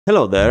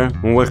Hello there,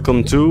 and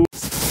welcome to...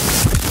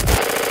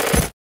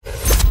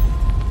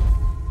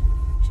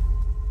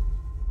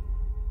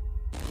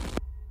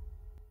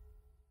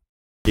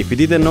 If you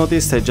didn't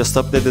notice, I just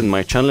updated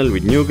my channel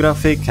with new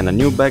graphic and a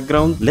new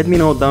background. Let me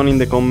know down in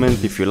the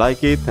comment if you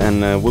like it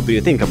and what do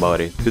you think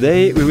about it.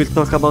 Today we will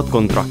talk about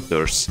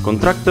Contractors.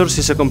 Contractors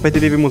is a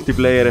competitive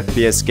multiplayer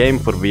FPS game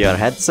for VR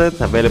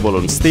headset, available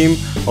on Steam,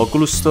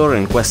 Oculus Store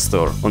and Quest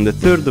Store. On the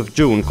 3rd of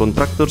June,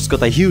 Contractors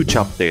got a huge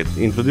update,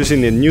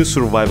 introducing a new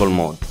survival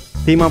mode.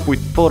 Team up with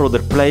 4 other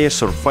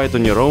players or fight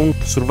on your own,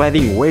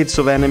 surviving waves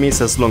of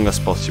enemies as long as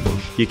possible.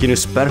 You can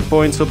use perk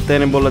points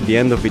obtainable at the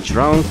end of each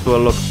round to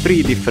unlock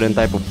 3 different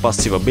types of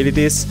passive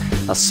abilities: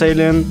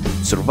 Assailant,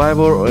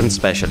 Survivor and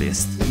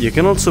Specialist. You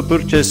can also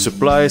purchase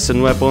supplies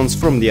and weapons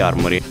from the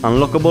armory,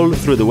 unlockable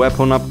through the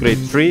weapon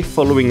upgrade tree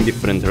following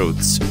different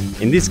routes.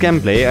 In this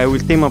gameplay I will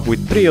team up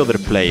with 3 other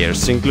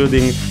players,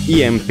 including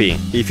EMP.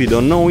 If you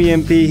don't know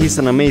EMP, he's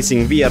an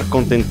amazing VR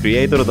content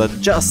creator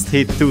that just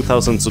hit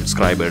 2000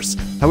 subscribers.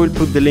 I will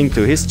put the link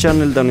to his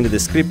channel down in the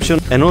description,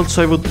 and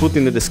also I would put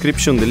in the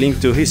description the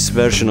link to his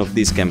version of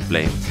this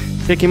gameplay.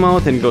 Check him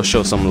out and go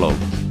show some love.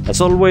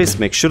 As always,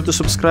 make sure to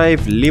subscribe,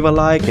 leave a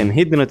like and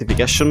hit the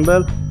notification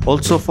bell.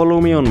 Also follow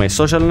me on my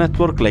social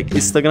network like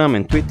Instagram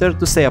and Twitter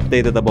to stay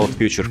updated about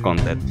future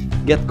content.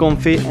 Get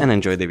comfy and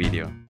enjoy the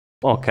video.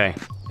 Okay,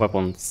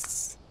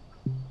 weapons.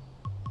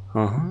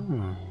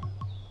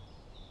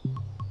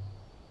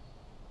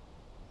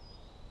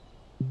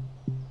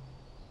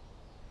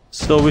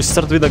 So we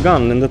start with a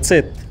gun and that's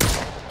it.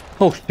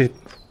 Oh shit.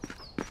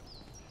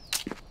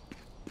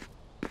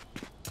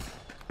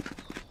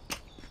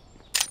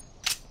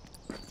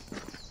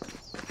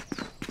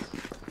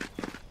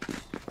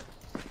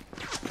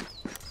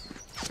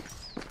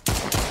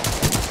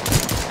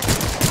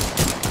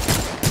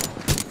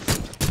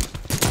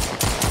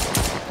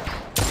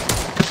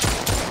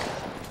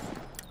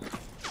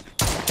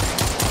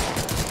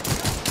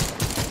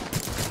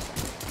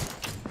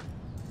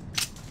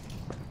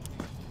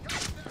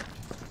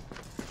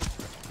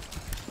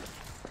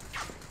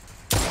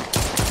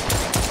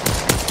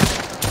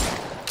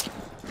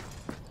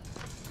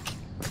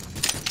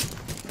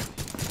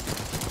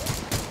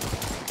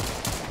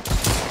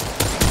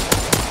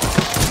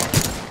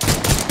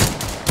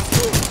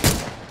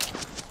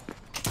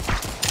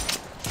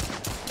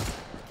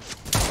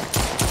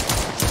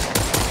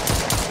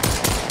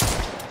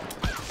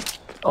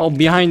 Oh,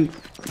 behind.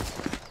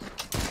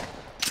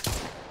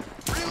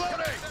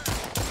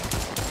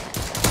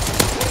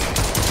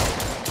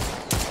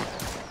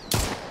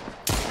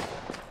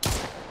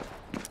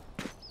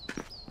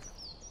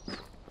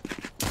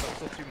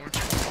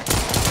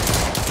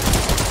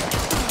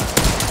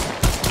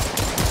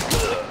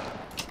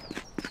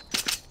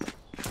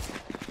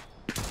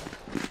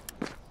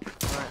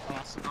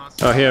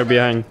 Oh, here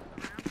behind.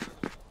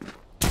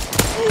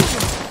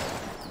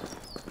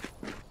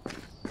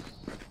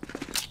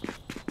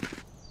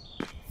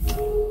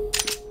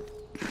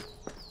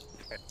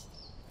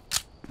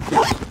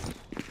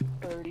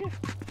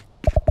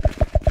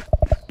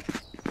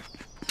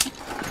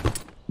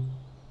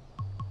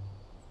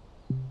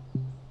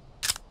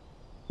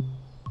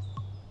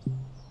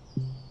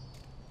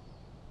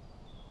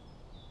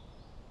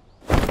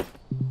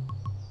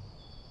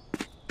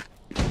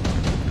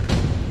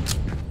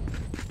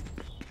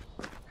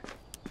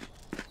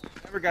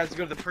 Guys, to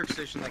go to the perk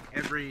station like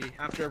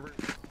after every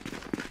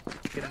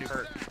get a new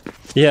perk.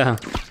 Yeah.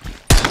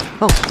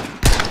 Oh.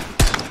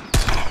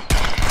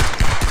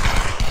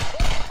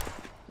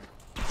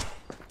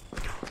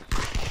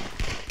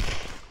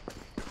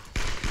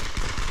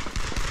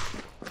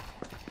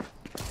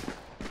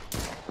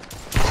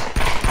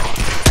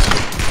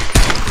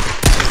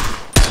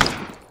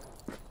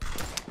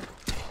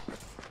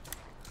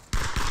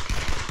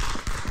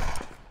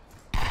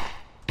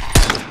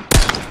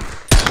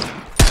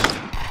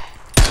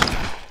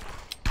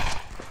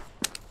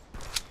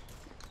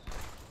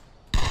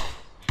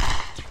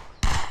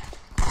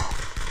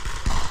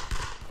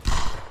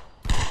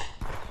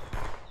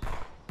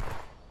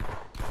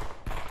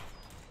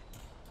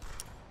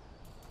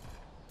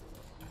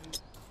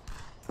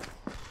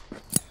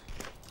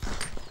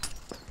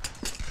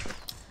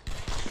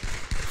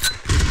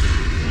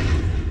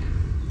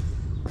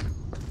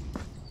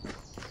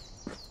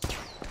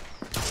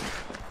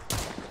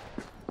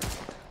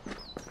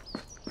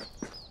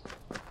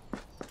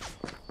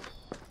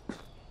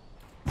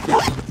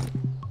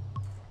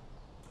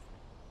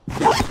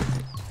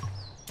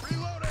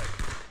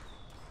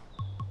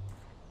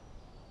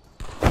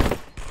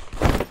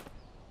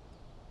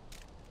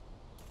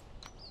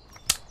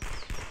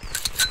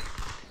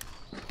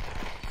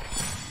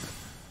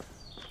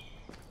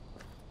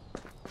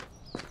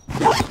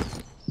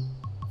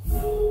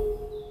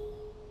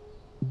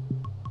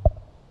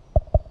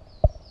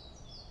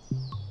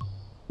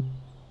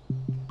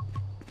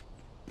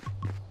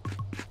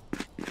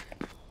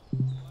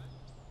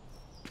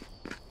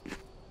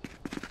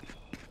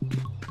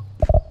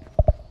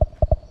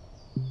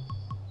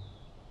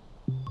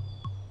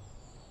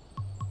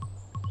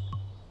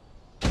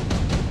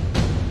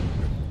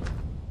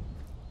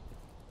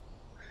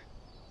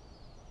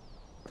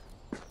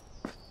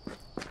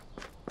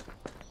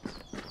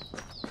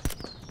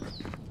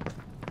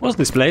 What's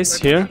this place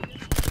here?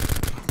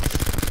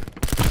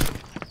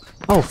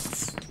 Oh,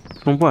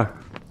 from where?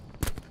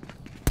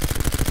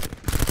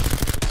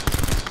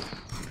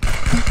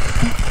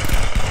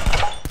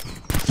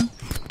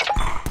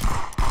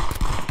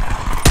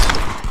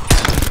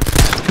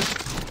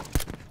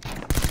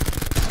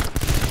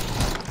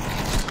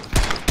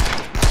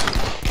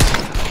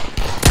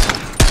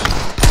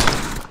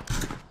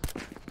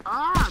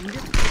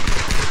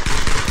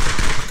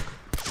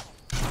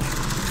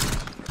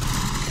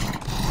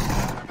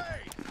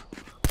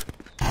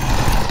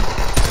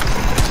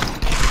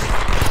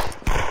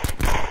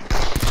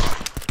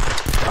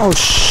 Oh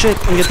shit,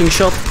 I'm getting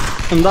shot.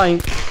 I'm dying.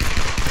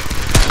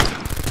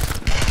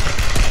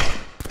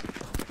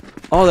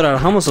 Oh, there are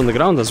hammers on the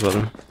ground as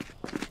well.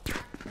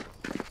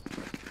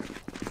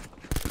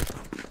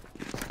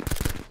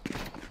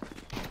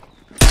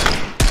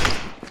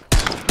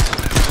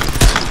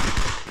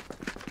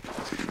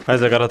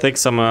 Guys, I gotta take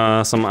some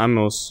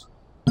ammos.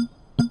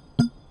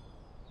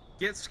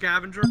 Get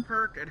scavenger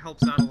perk, it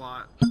helps out a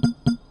lot.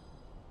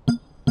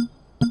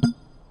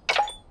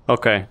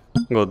 Okay,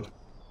 good.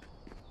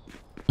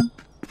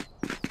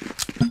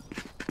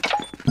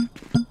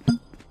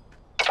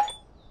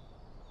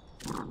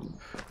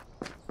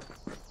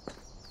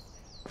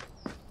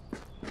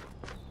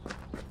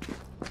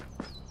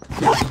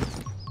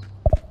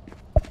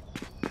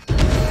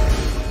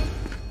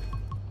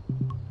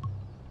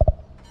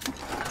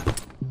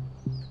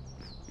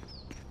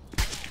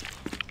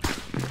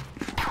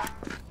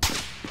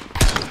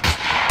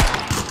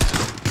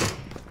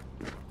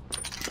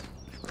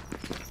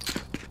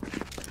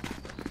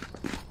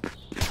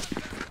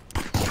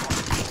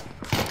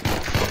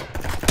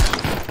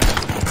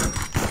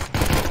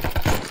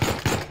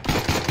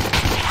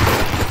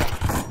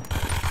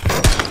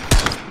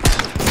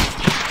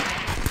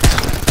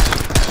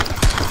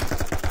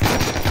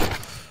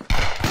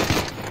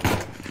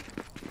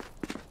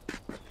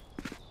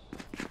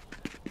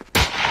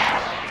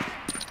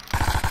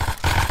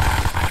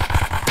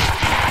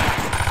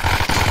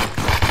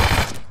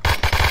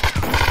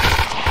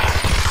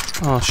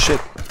 Oh shit.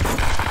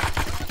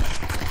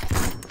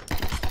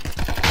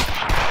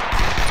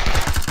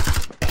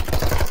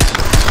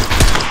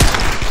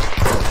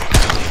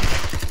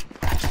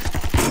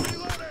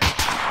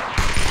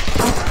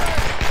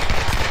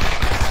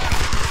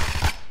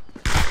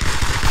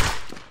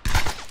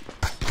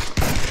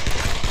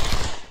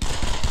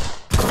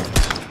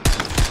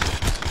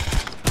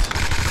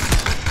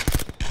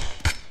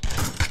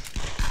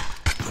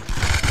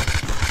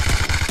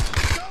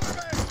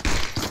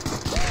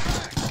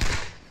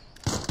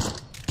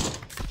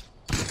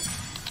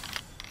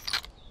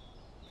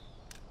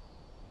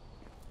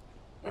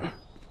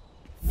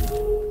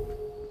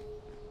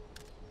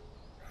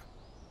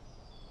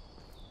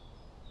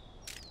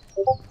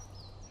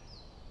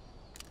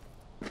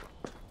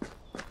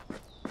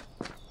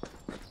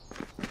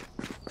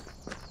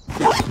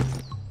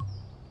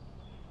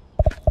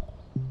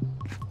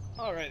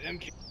 Alright,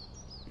 MK.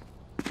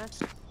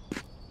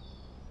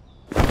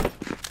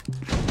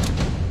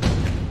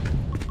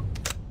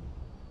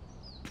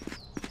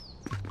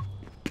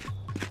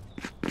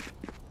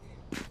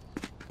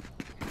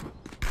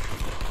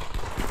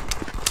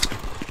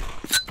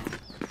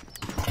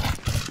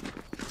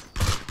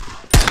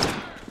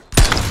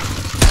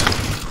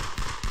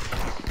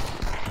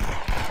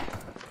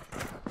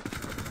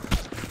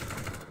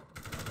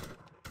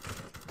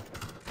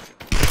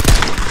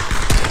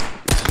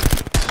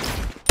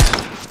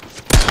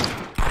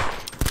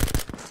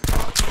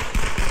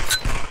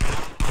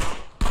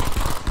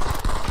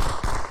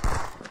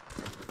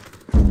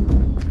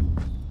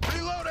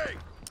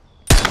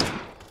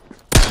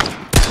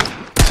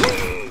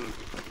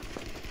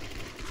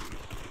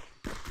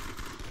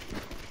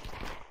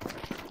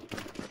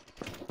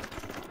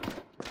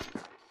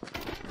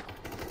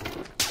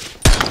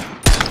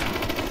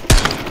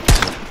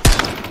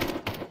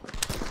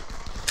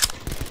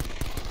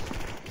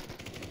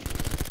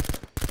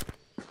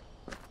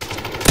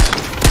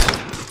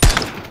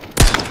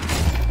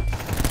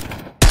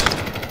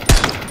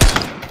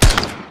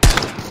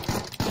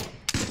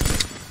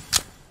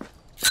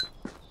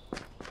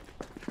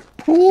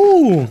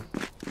 Ooh.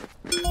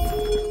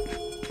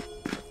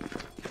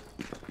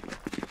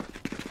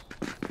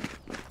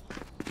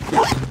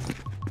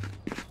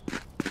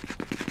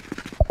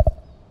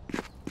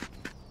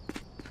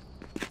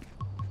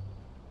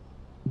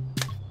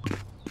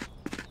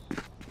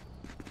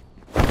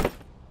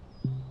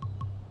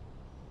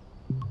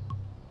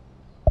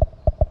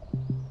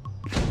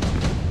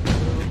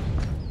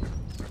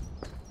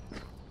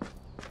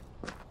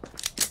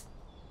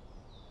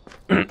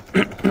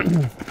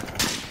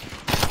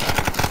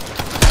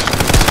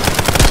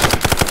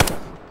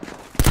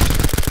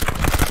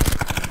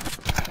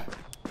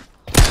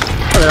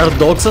 There are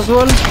dogs as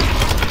well?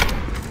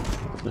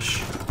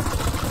 Gosh.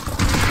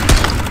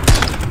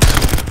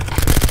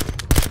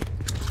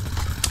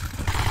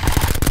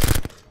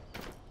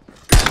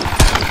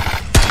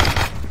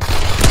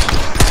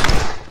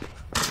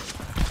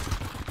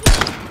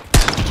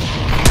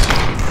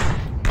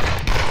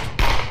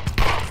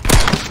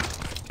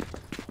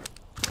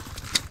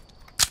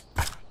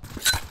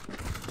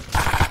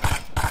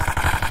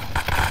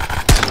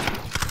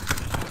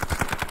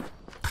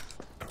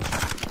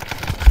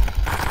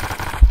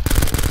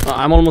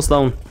 I'm almost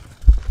down.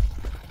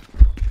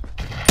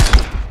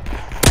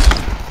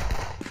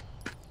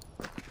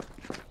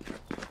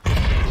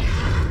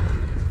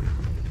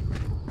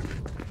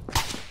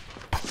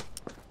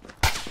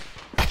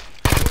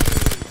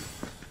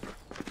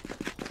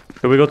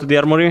 Can we go to the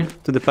armory?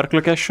 To the park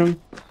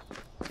location?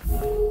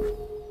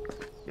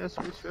 Yes,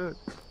 we should.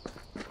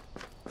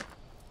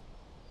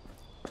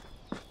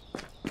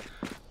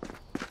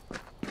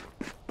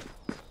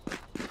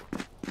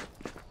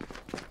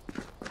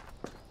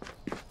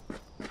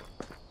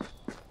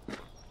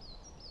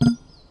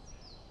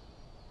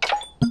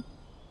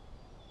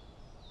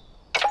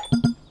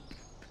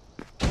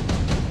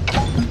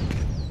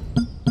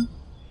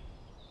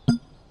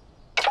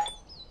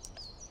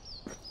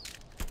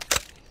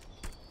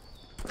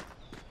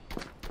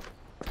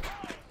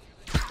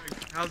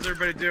 How's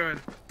everybody doing?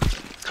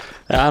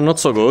 Not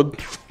so good.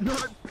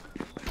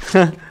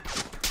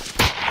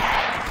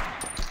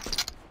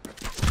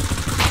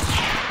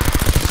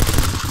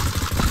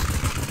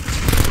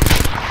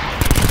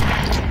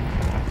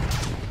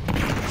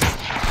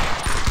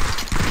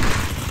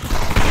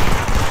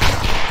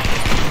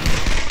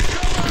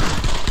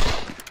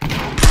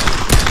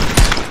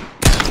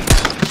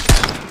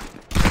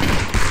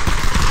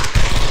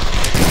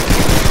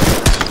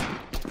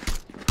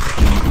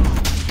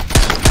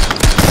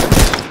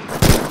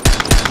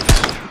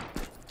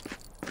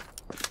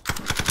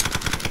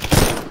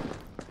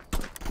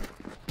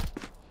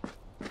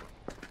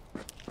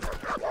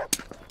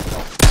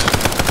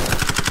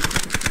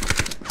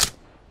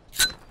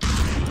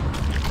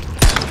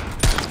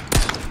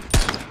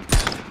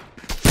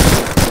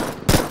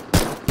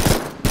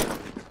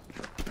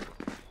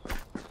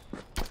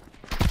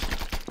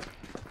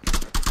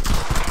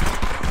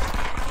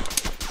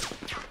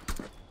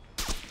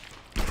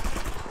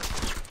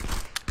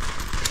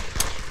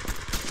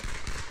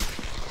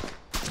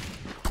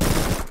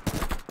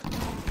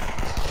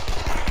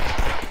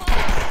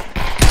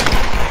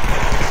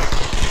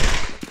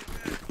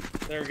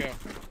 There we go.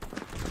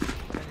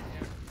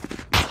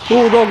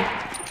 Oh, dog!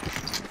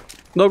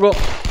 Doggo!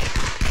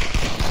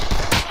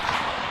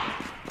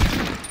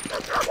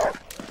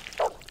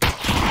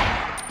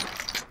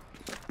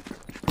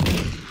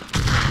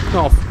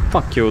 Oh,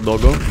 fuck you,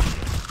 doggo.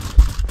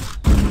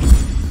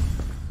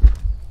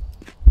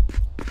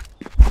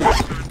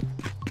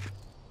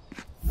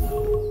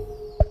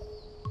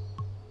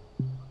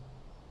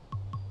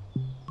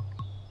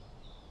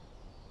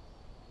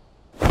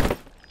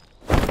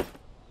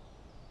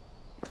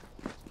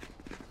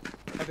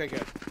 Okay,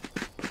 good.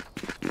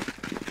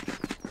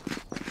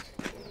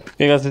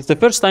 Okay guys, it's the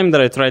first time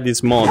that I tried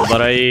this mod,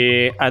 but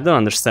I don't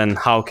understand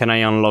how can I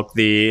unlock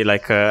the,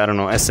 like, I don't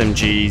know,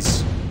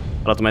 SMGs,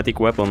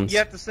 automatic weapons. You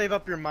have to save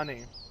up your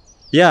money.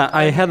 Yeah,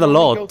 I had a You only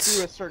go lot.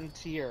 through a certain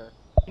tier.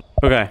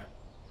 Okay.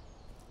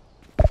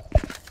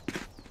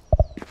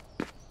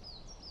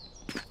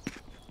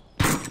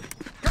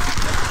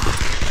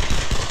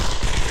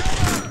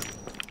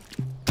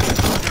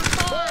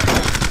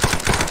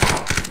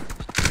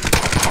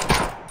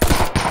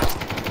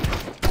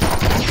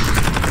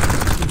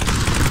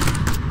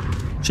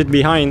 Shit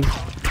behind.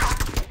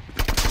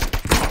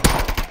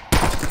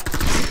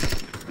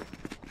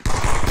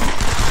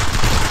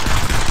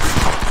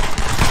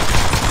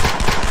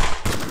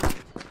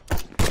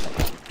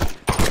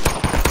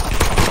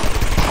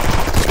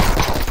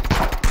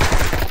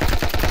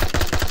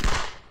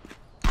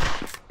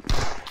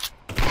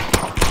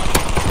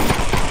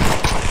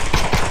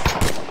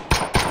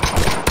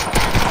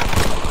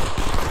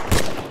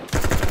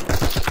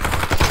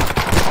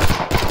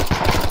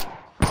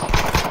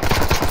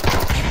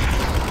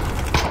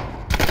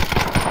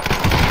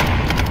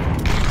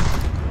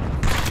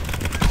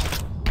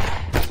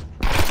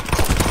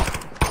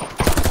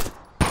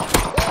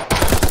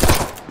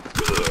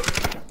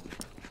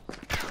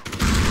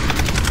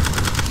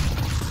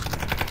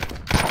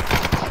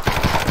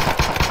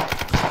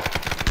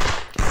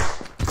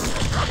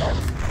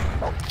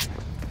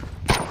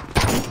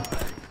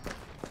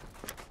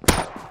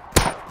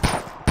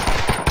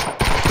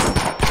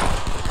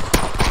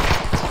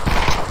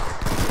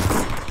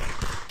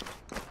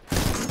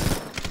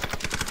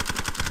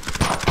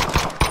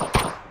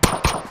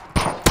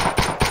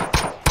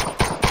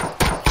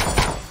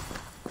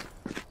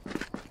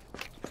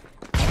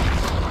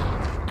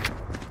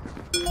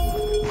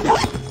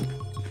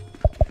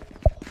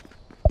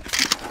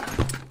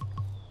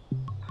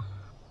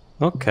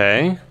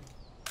 Okay.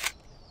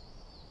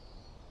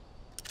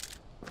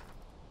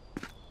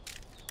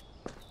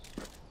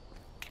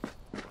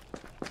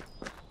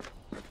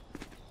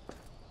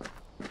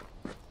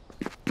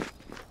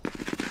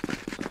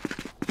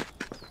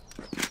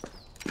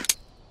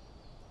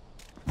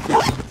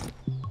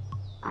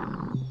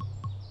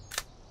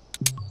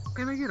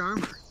 Can I get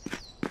armor?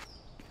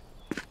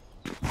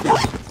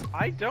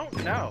 I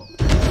don't know.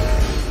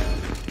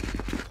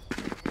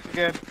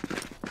 Good.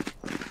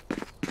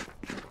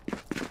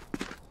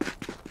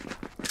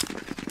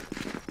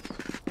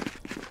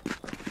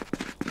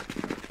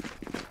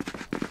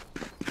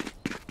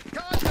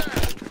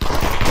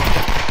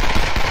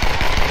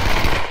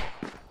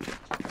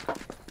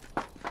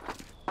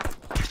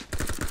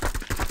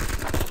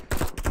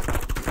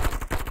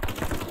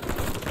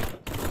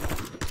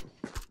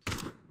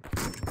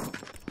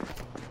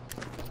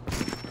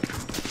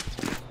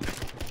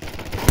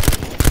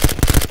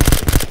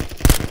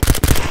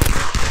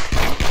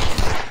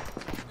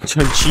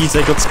 Jeez,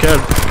 I got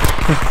scared.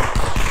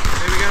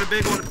 Hey, we got a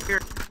big one up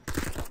here.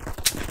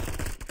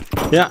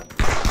 Yeah.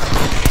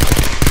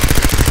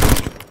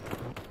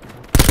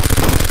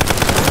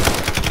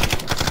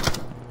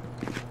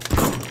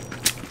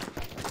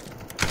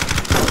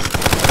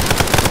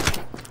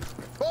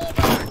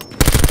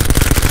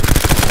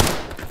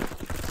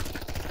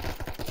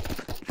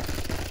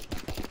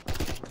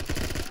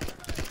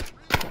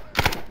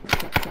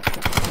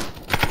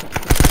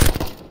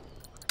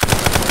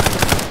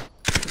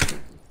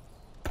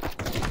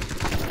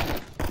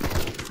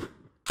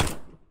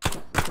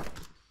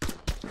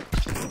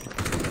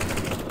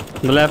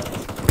 The left.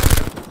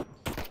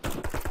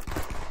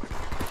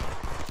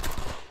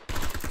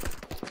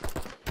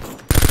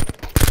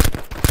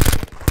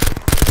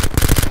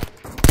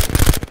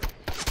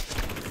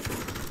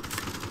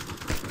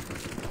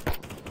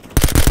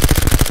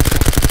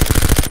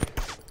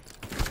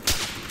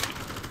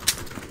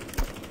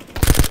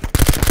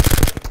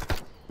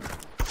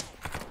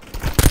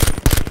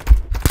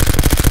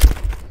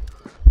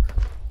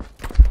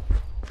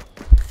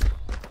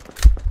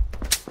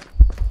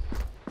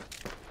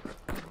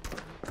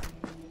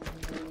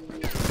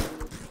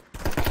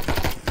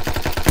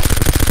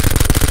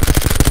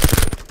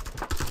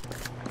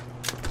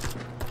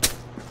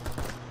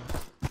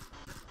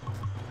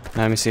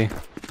 Let me see.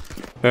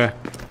 Where?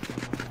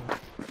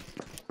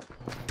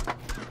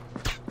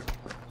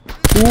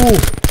 Ooh!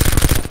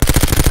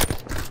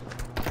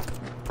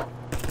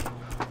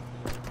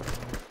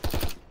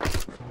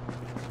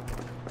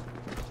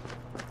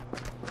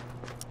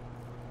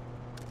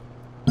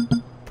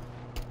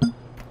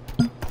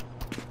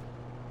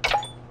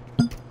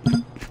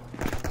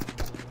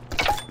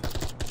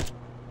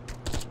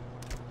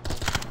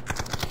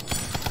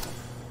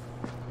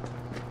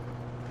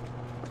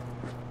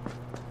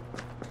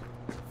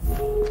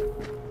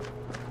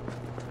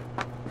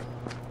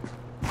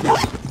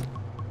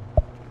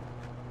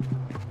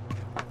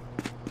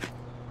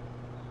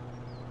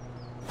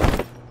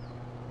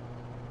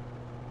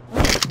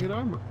 Good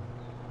armor.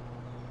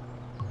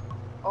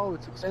 Oh,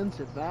 it's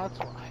expensive, that's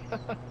why.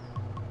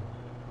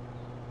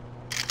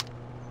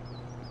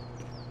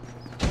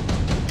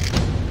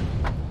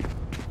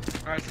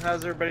 Alright, so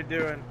how's everybody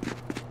doing?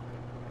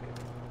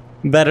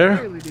 Better?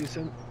 Fairly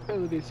decent.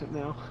 Fairly decent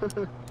now.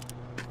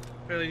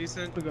 Fairly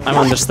decent? I'm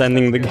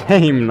understanding the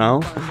game now.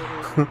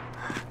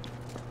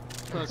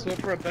 Let's look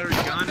for a better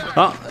gun.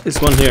 Ah, there's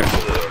one here.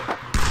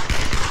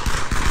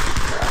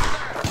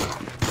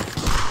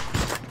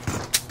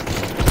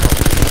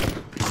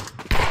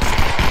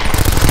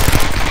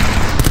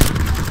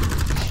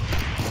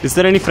 Is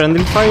there any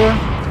friendly fire?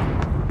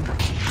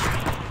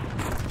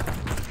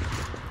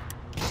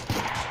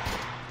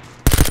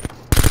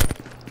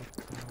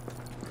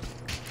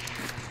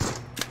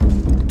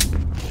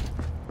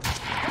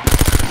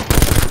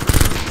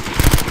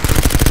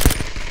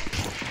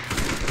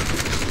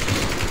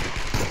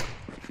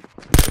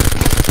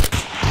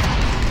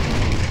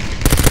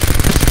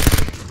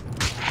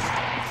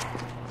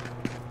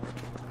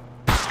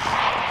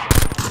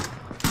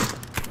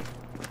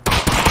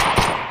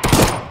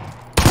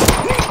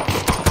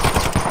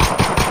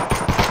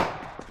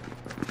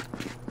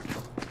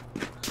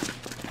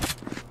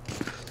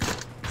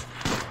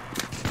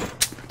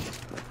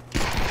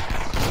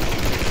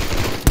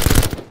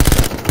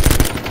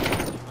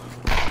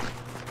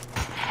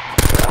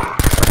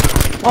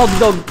 Oh,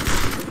 dog.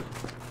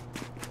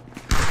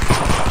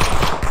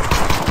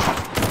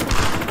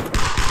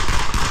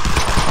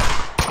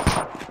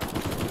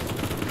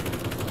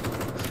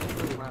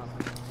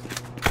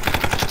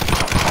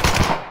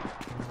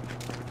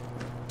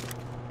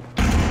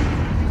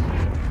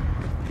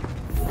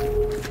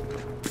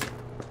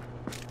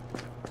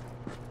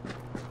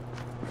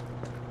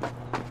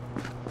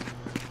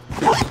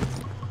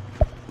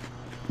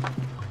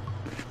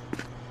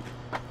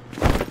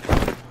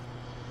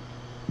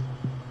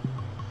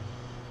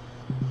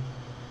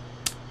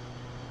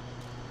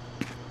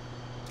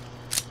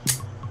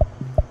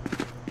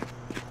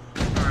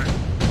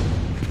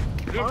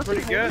 Honestly,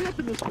 pretty good. Up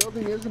in this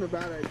building isn't a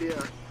bad idea.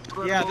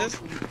 Yeah, this is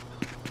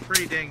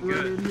pretty dang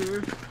good. In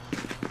here.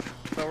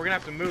 But we're gonna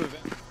have to move it.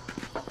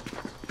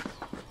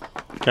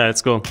 Okay,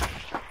 let's go.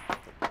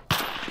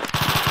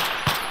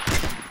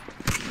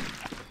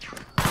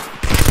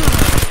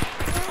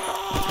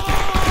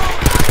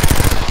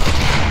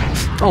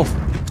 Oh,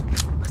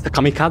 it's the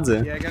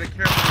kamikaze. Yeah, I gotta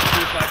careful with the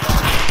suicide bomb.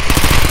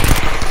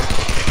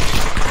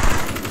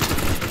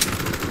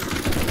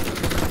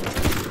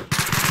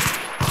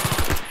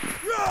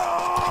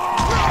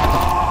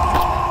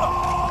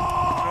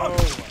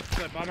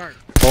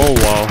 Oh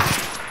wow.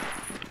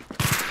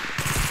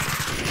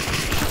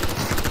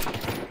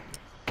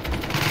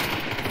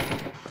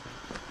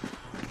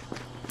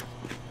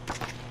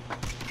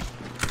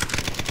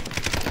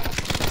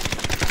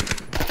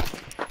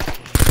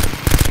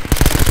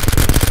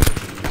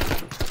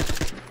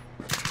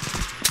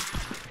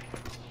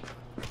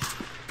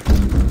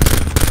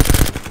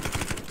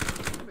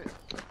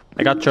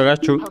 I got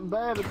you. I'm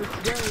bad at this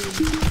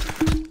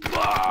game.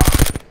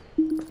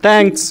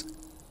 Thanks.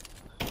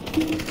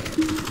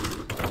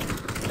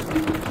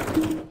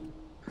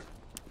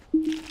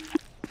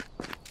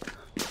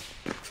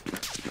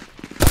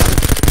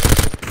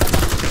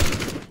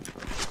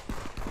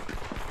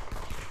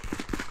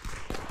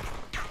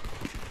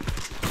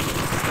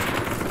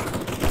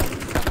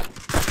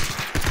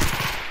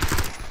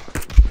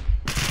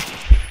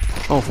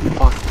 Oh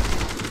fuck.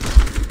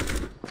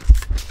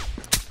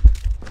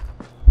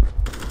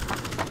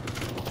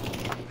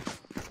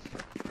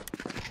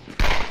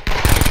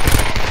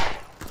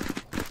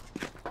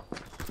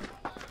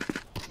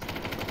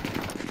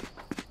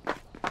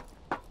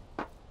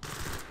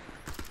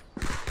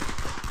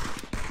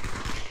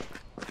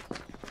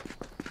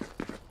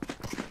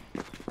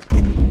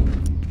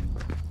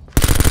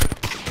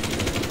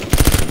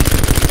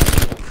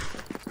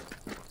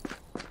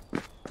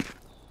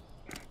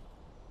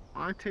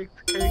 I take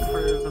the cake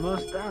for the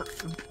most out.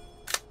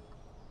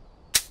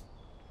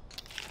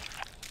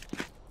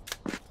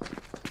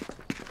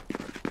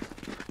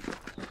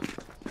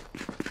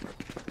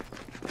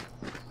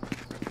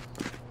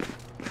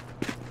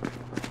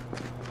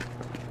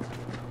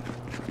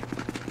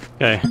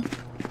 Okay.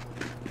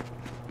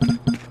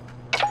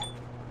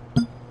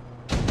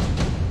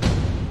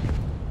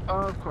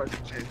 Of course,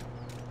 Chase.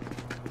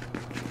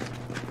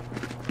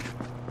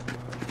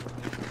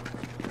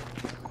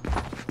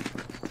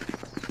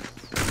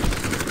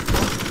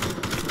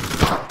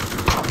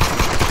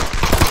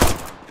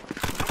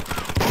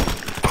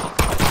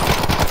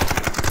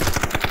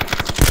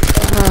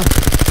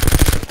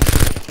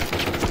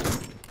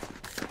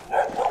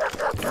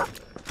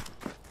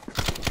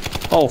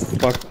 Oh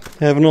fuck,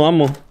 I have no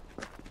ammo.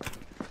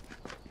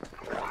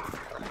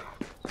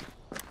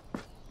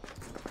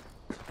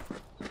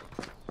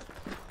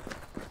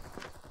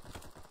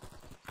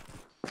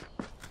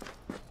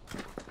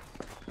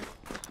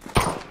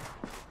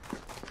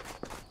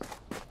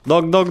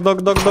 Dog.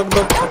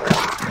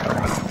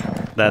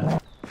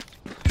 Dead.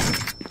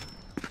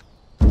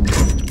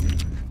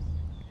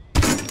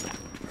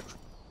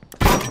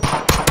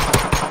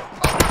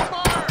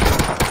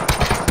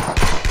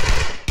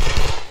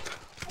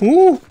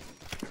 Ooh!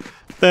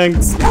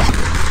 Thanks.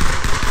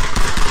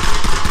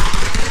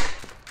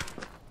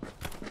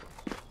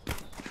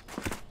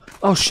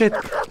 Oh shit!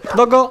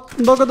 Doggo!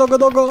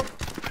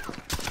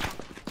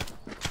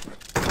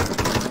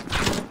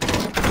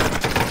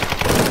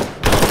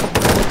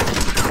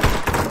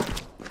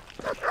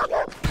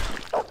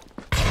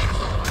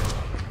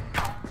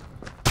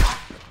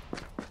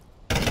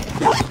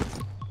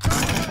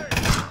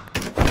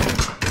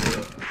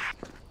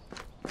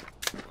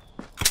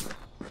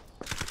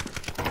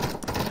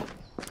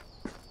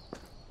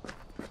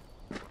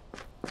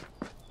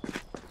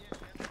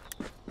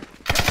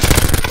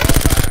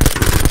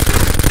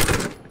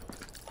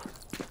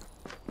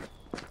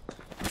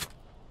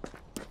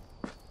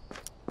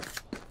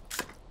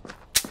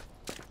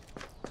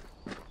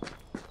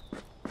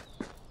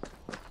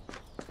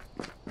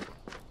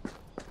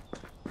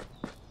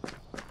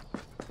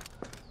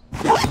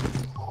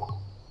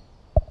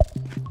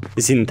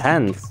 It's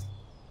intense.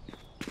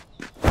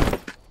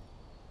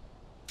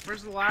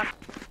 Where's the last?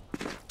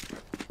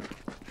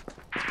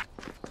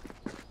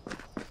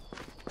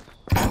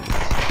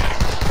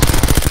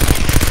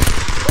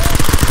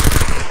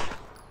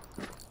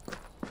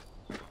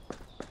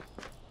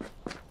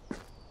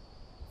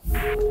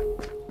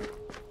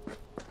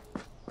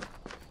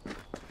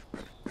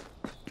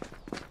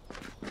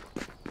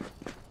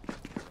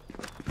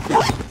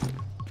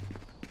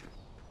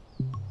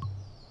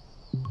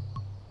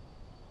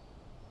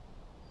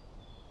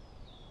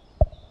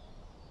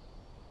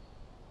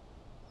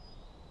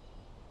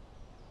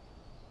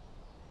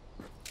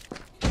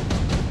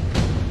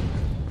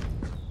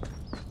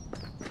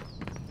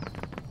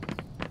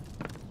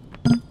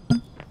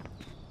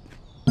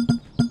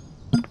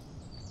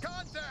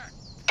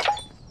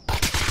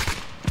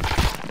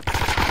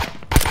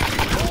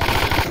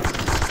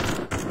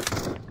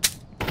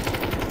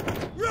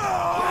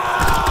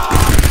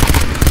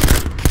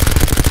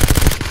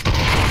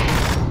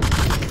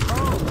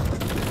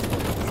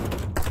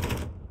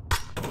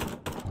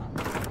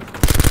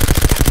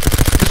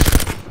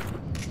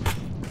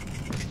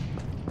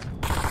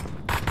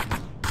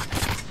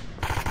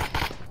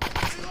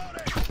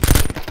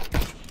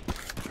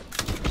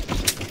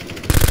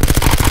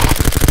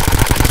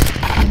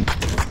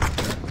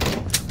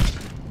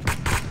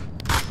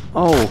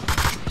 Oh.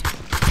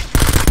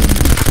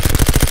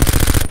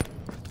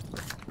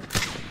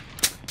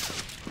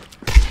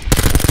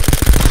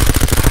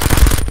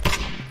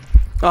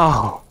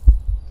 Oh.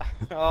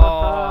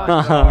 Oh,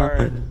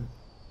 darn.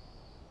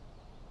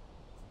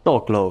 So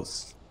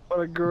close. What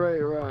a great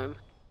run.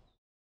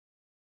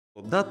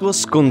 That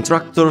was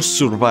Contractors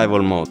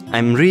Survival Mode.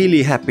 I'm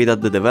really happy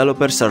that the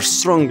developers are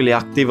strongly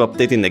active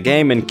updating the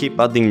game and keep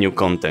adding new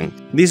content.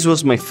 This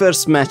was my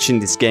first match in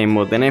this game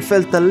mode and I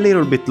felt a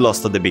little bit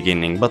lost at the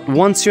beginning, but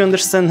once you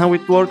understand how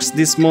it works,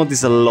 this mode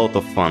is a lot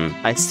of fun.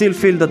 I still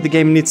feel that the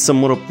game needs some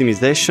more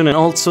optimization and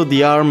also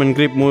the arm and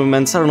grip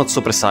movements are not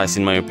so precise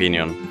in my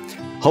opinion.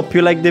 Hope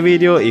you liked the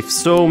video. If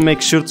so,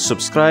 make sure to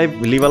subscribe,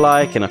 leave a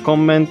like and a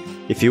comment.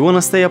 If you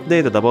wanna stay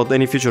updated about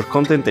any future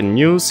content and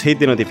news, hit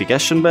the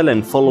notification bell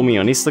and follow me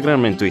on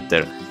Instagram and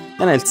Twitter.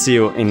 And I'll see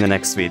you in the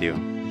next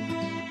video.